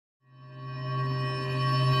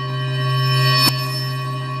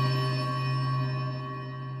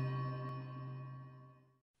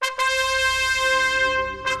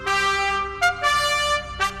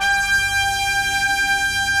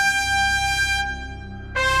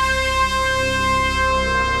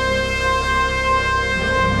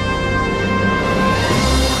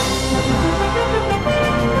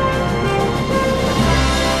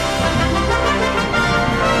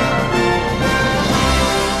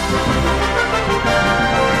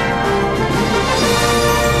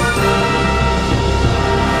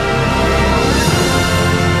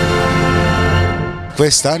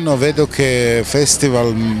quest'anno vedo che è un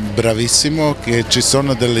festival bravissimo, che ci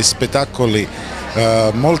sono degli spettacoli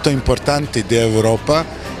molto importanti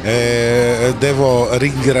d'Europa. Devo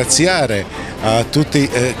ringraziare a tutti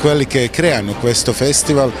quelli che creano questo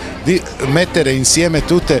festival di mettere insieme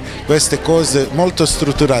tutte queste cose molto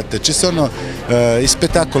strutturate. Ci sono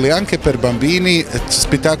spettacoli anche per bambini,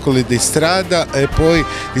 spettacoli di strada e poi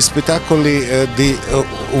spettacoli di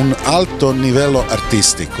un alto livello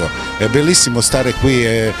artistico. È bellissimo stare qui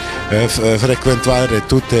e frequentare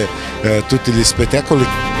tutti gli spettacoli.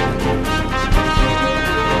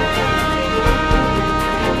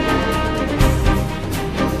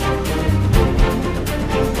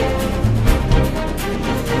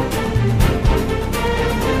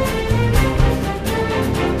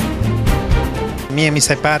 Mie mi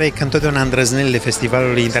se pare că întotdeauna îndrăznirile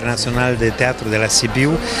Festivalului International de Teatru de la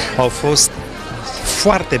Sibiu au fost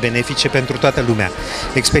foarte benefice pentru toată lumea.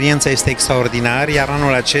 Experiența este extraordinară, iar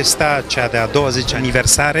anul acesta, cea de-a 20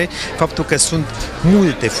 aniversare, faptul că sunt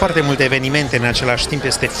foarte multe evenimente în același timp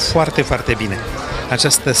este foarte, foarte bine.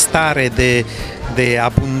 Această stare de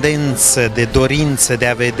abundență, de dorință de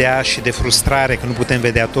a vedea și de frustrare că nu putem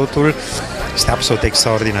vedea totul, este absolut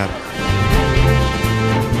extraordinar.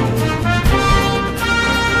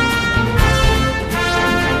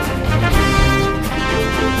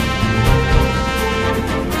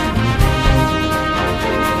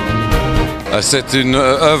 C'est une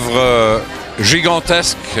œuvre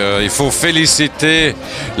gigantesque. Il faut féliciter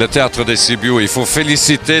le théâtre de Sibiu, il faut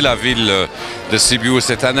féliciter la ville de Sibiu.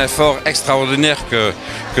 C'est un effort extraordinaire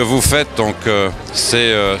que vous faites, donc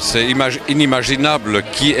c'est inimaginable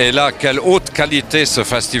qui est là, quelle haute qualité ce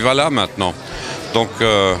festival-là maintenant. Donc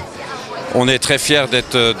on est très fiers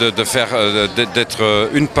d'être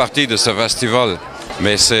une partie de ce festival,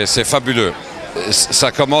 mais c'est fabuleux.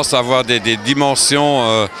 Ça commence à avoir des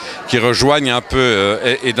dimensions qui rejoignent un peu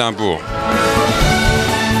Édimbourg.